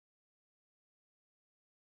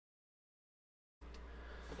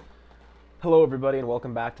Hello everybody and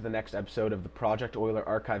welcome back to the next episode of the Project Euler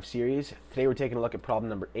Archive series. Today we're taking a look at problem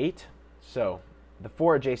number 8. So, the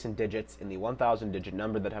four adjacent digits in the 1000 digit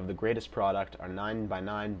number that have the greatest product are 9 by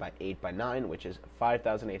 9 by 8 by 9, which is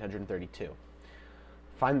 5832.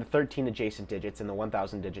 Find the 13 adjacent digits in the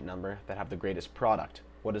 1000 digit number that have the greatest product.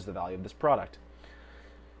 What is the value of this product?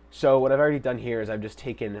 So what I've already done here is I've just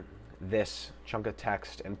taken this chunk of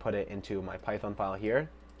text and put it into my Python file here.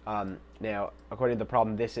 Now, according to the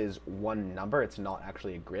problem, this is one number. It's not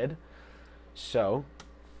actually a grid. So,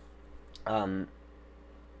 what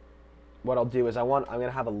I'll do is I'm going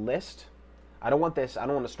to have a list. I don't want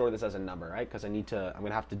to store this as a number, right? Because I'm going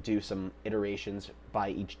to have to do some iterations by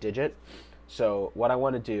each digit. So what I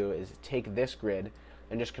want to do is take this grid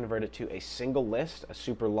and just convert it to a single list, a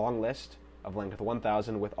super long list of length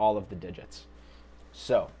 1000 with all of the digits.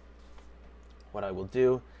 So, what I will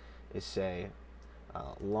do is say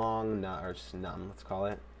num, let's call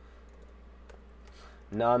it.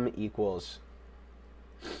 Num equals,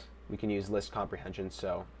 we can use list comprehension,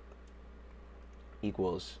 so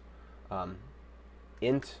equals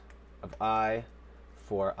int of I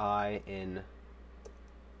for I in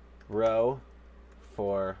row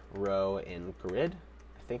for row in grid.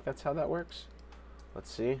 I think that's how that works. Let's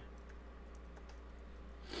see.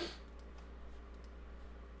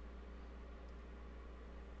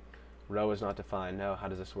 Row is not defined. No, how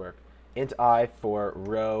does this work? Int I for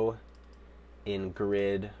row in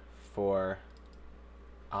grid for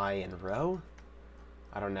I in row?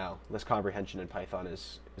 I don't know. List comprehension in Python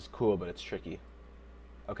is cool, but it's tricky.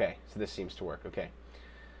 Okay, so this seems to work. Okay.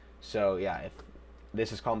 So yeah, if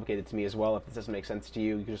this is complicated to me as well, if this doesn't make sense to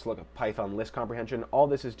you, you can just look at Python list comprehension. All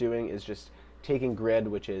this is doing is just taking grid,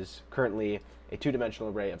 which is currently a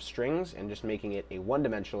two-dimensional array of strings, and just making it a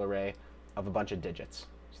one-dimensional array of a bunch of digits.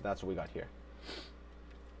 So that's what we got here.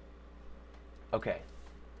 Okay,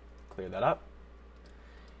 clear that up.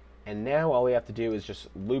 And now all we have to do is just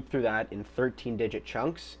loop through that in 13-digit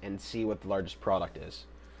chunks and see what the largest product is.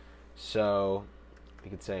 So we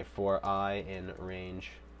could say for I in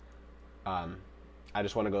range, I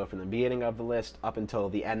just want to go from the beginning of the list up until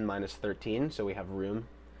the n minus 13, so we have room.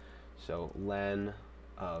 So len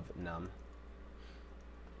of num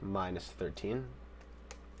minus 13.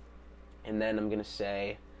 And then I'm going to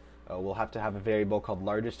say, we'll have to have a variable called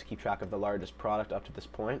largest to keep track of the largest product up to this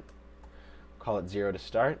point. Call it 0 to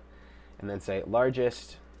start. And then say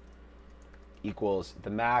largest equals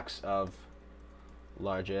the max of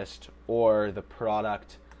largest or the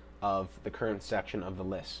product of the current section of the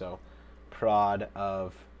list. So prod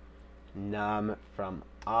of num from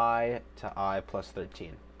I to I plus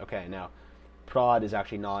 13. Okay, now prod is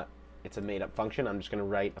actually not, it's a made up function. I'm just going to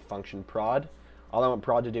write a function prod. All I want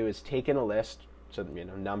prod to do is take in a list, so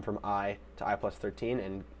num from I to I plus 13,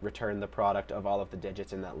 and return the product of all of the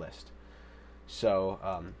digits in that list. So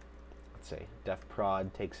let's say def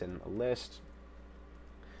prod takes in a list,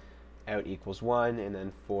 out equals 1, and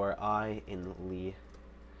then for I in lee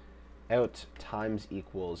out times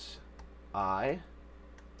equals I,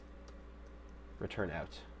 return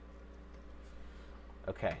out.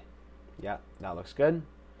 Okay, yeah, that looks good.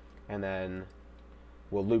 And then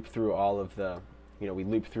we'll loop through all of the, we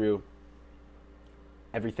loop through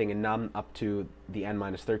everything in num up to the n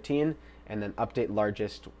minus 13, and then update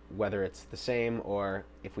largest whether it's the same or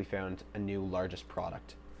if we found a new largest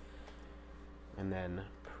product. And then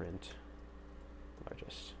print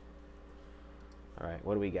largest. All right,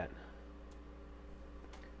 what do we get?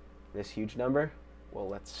 This huge number? Well,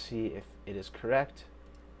 let's see if it is correct.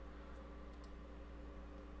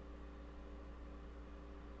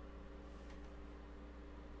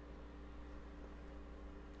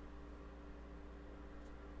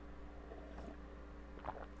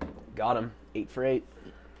 Got him. 8 for 8.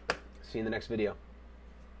 See you in the next video.